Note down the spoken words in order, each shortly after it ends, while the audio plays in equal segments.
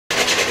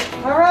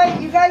All right,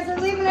 you guys are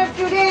leaving in a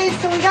few days,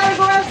 so we gotta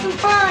go have some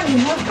fun.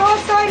 Let's go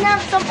outside and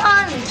have some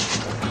fun.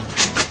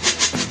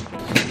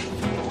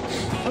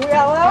 Are we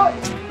all out?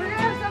 We're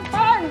gonna have some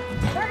fun.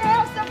 We're gonna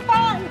have some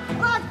fun.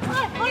 Look.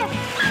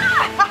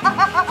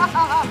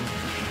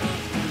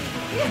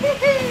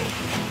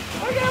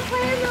 We're gonna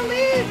play in the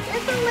leaves.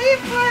 It's a leaf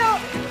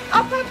pile. A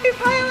puppy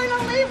pile and a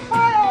leaf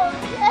pile.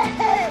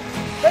 Yay!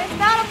 But it's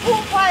not a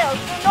poop pile,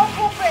 so no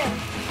pooping.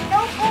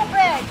 No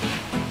pooping.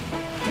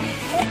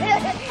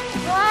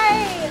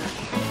 Right.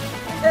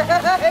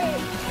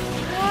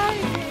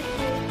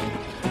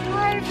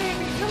 Hi,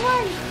 baby. Come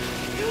on.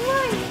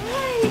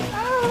 Right.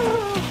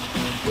 Oh.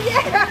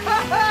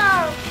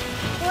 Yeah.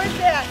 Where's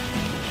that?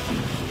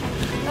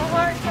 The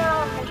heart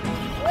girl.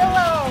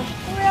 Willow.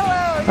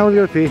 How was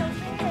your pee?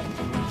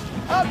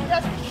 Oh,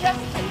 Justice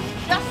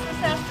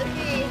has to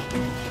pee.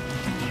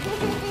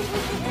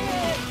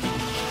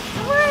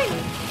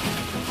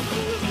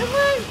 Come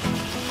on.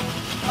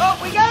 Oh,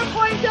 we gotta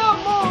point out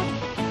Moose.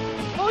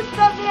 Moose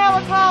doesn't have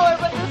a collar,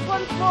 but this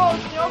one's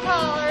Moose, no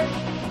collar.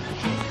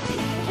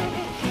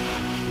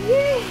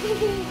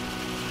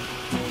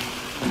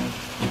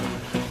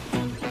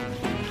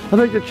 I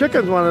think the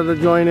chickens wanted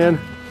to join in.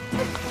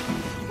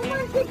 Come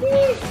on,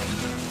 chickies.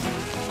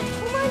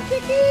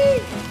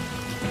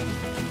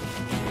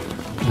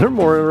 They're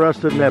more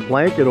interested in that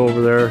blanket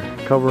over there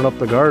covering up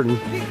the garden.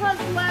 Because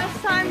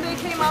last time they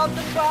came out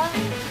the front,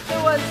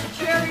 there was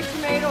cherry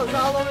tomatoes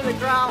all over the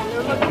ground.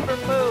 They're looking for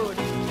food.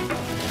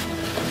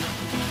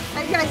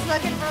 Are you guys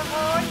looking for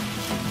food?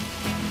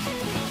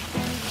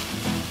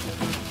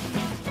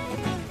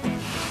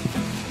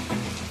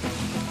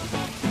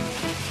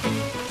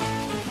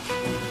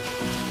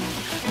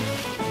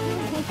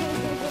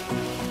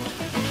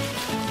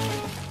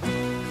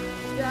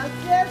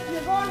 Justice,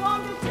 you're going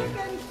home to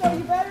chickens, so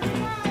you better be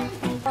nice.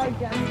 Hi,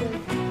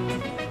 Justice.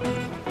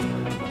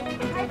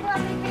 Hi,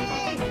 Fluffy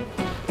Pig.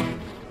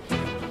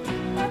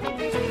 Fluffy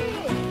Pig.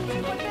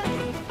 Look at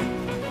this.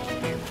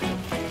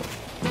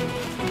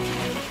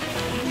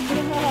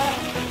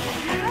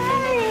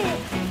 Hi.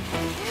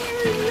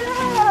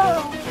 Hello.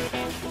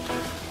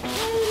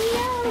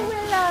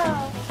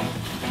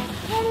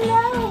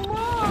 Hello,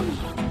 Mom.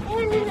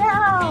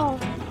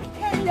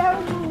 Hello,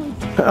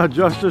 Moose.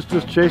 Justice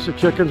just chased the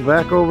chickens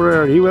back over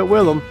there and he went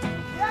with them.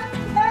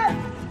 Justice.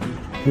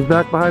 He's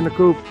back behind the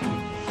coop.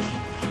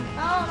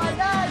 Oh my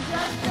God,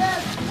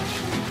 Justice!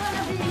 She's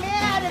gonna be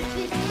mad if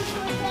she sees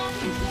you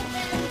attacking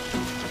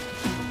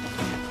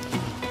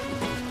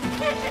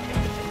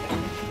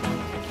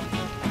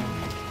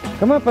chickens.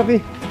 Come on, puppy.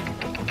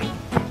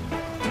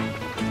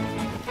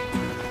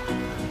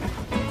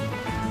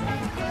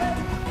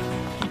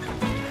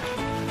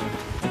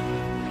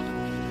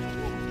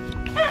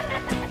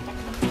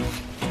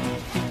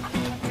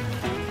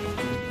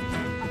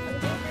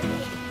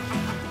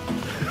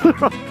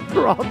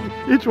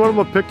 Each one of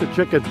them picked a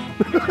chicken.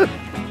 We're gonna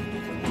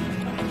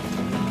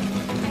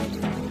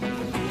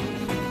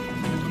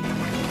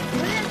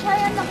play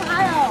in the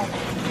pile.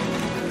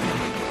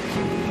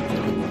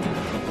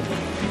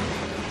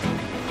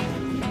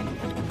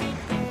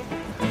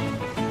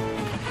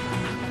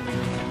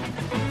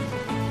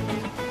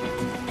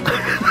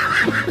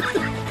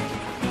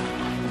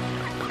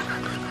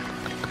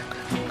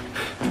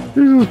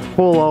 You just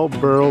pull out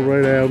barrel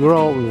right at them. They're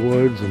all in the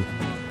woods and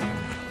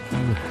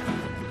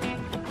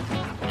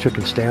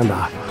chicken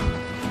standoff.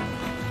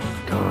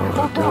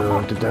 Puppy, come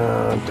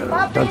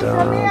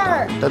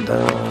here.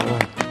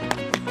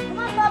 Come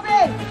on,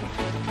 puppy.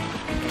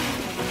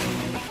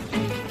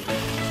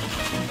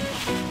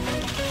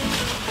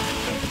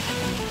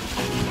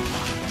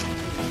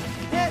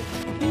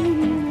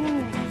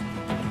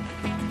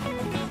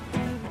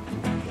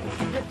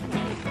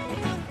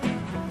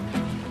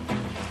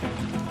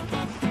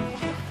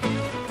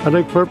 I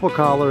think Purple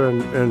Collar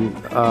and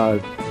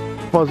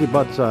Fuzzy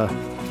Butts, I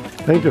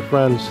think they're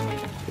friends.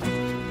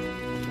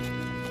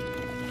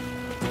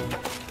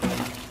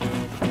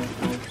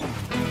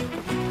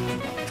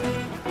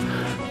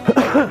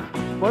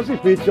 Fuzzy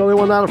Feet's the only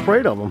one not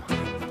afraid of them.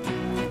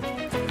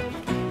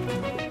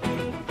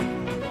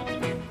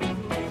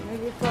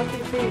 Maybe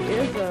Fluffy Feet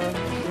is a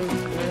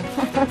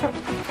rooster.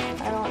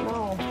 I don't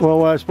know.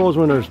 Well, I suppose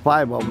when there's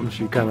 5 of them,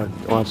 she kind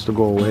of wants to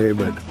go away,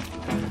 but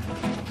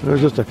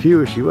there's just a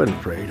few, she wasn't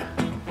afraid.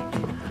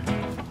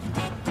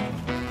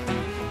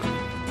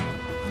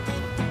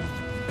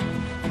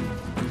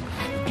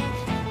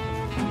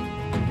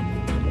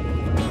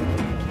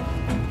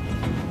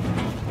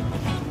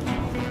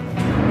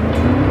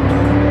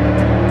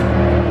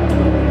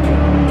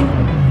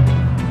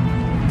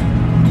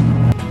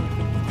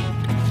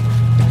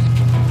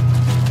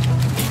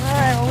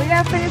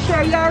 Finish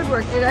our yard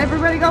work. Did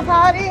everybody go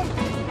potty?